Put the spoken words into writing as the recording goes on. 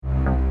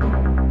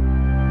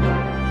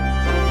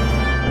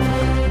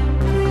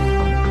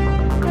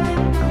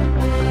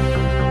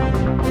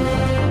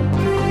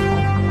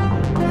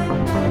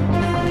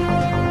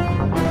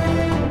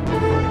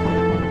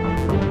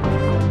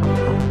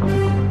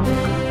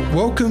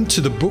Welcome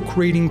to the book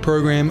reading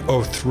program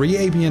of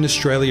 3ABN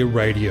Australia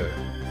Radio.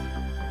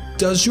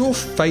 Does your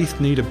faith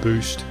need a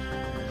boost?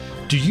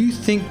 Do you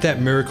think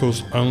that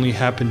miracles only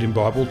happened in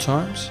Bible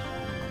times?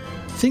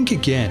 Think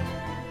again.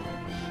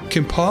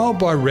 Compiled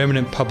by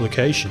Remnant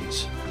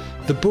Publications,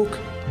 the book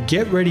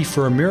Get Ready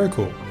for a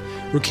Miracle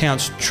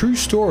recounts true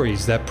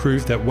stories that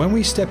prove that when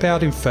we step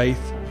out in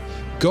faith,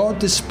 God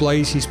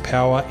displays His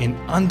power in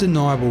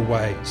undeniable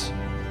ways.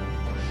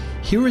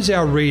 Here is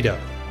our reader,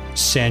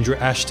 Sandra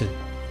Ashton.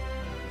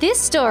 This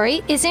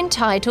story is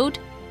entitled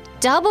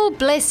Double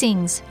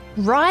Blessings,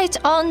 Right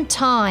on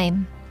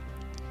Time.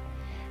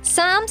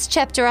 Psalms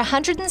chapter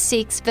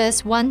 106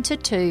 verse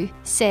 1-2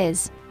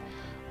 says,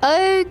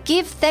 "Oh,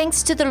 give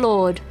thanks to the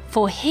Lord,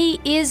 for He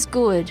is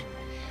good,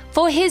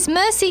 for His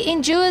mercy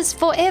endures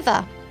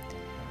forever.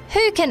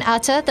 Who can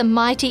utter the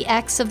mighty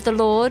acts of the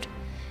Lord?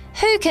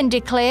 Who can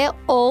declare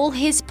all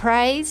His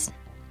praise?"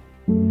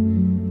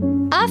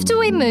 After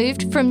we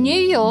moved from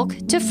New York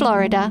to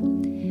Florida,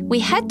 we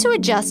had to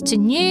adjust to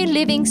new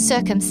living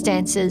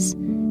circumstances,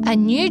 a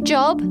new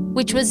job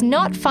which was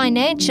not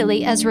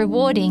financially as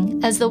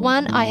rewarding as the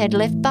one I had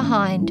left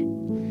behind.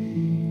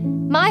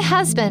 My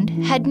husband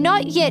had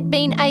not yet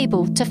been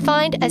able to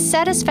find a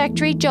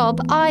satisfactory job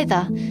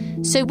either,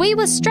 so we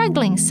were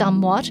struggling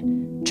somewhat,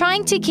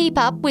 trying to keep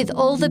up with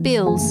all the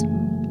bills.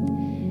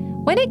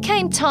 When it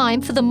came time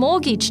for the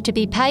mortgage to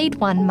be paid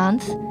one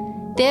month,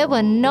 there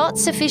were not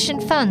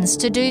sufficient funds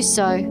to do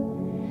so.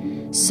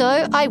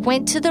 So I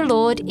went to the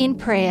Lord in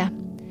prayer,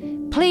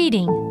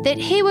 pleading that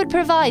He would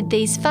provide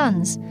these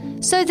funds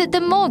so that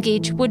the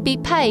mortgage would be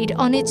paid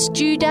on its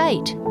due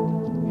date.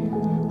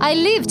 I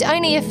lived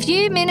only a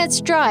few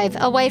minutes' drive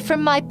away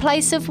from my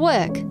place of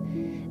work.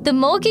 The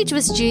mortgage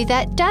was due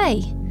that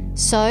day,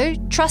 so,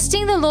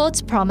 trusting the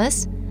Lord's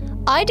promise,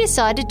 I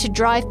decided to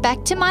drive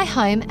back to my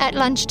home at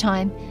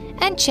lunchtime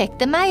and check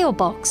the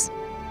mailbox.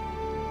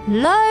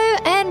 Lo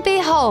and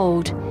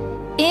behold,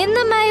 in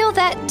the mail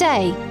that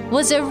day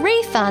was a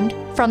refund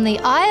from the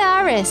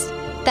IRS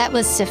that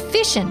was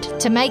sufficient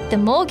to make the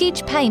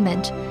mortgage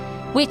payment,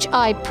 which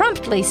I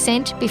promptly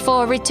sent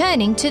before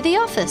returning to the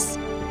office.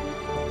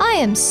 I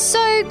am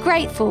so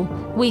grateful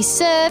we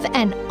serve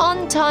an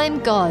on-time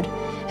God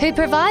who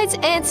provides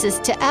answers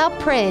to our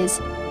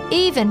prayers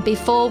even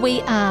before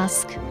we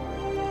ask.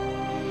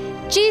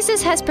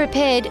 Jesus has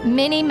prepared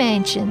many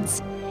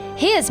mansions.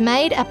 He has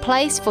made a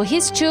place for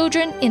His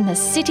children in the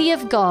city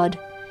of God.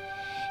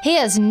 He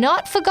has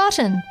not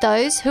forgotten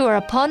those who are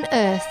upon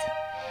earth.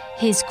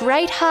 His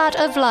great heart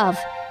of love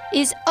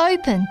is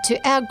open to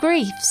our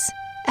griefs,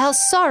 our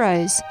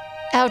sorrows,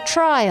 our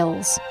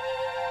trials.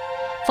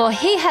 For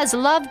He has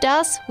loved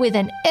us with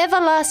an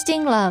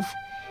everlasting love,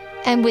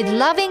 and with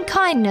loving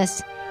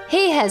kindness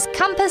He has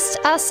compassed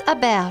us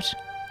about.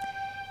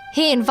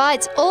 He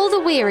invites all the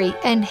weary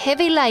and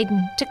heavy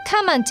laden to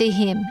come unto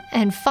Him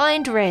and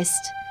find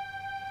rest.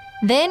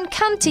 Then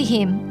come to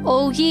Him,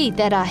 all ye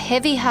that are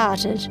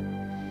heavy-hearted,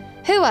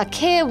 who are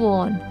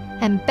careworn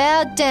and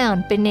bowed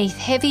down beneath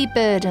heavy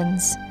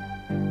burdens.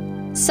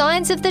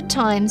 Signs of the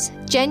Times,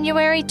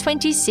 January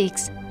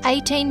 26,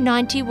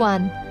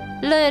 1891.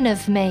 Learn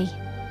of me.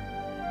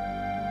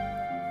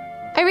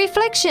 A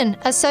reflection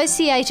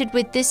associated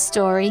with this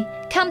story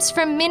comes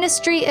from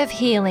Ministry of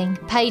Healing,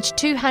 page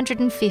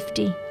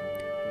 250.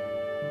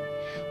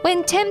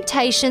 When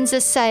temptations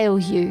assail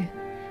you,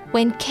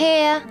 when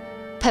care,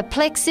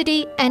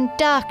 perplexity and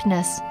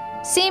darkness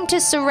seem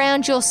to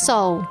surround your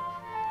soul,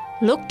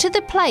 look to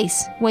the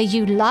place where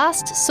you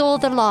last saw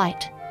the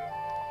light.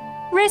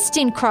 Rest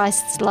in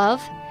Christ's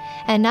love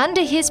and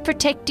under His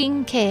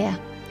protecting care.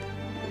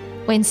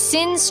 When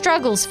sin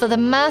struggles for the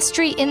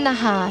mastery in the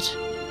heart,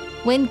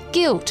 when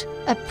guilt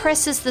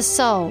oppresses the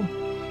soul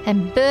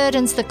and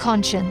burdens the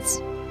conscience,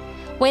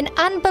 when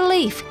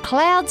unbelief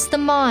clouds the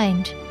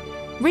mind,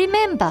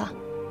 remember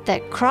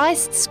that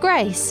Christ's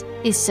grace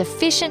is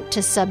sufficient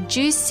to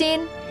subdue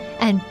sin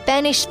and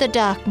banish the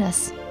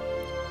darkness.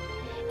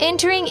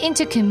 Entering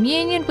into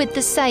communion with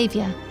the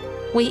Saviour,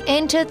 we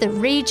enter the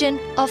region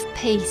of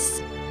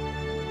peace.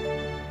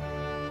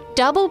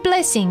 Double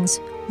Blessings,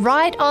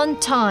 Right on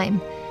Time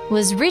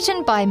was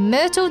written by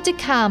Myrtle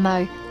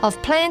DeCarmo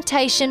of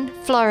Plantation,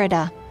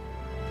 Florida.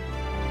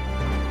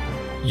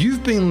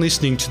 You've been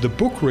listening to the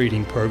book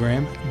reading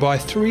program by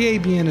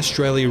 3ABN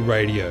Australia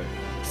Radio,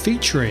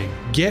 featuring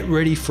Get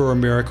Ready for a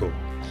Miracle.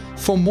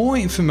 For more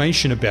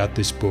information about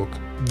this book,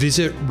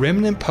 visit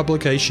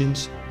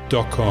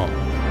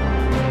remnantpublications.com.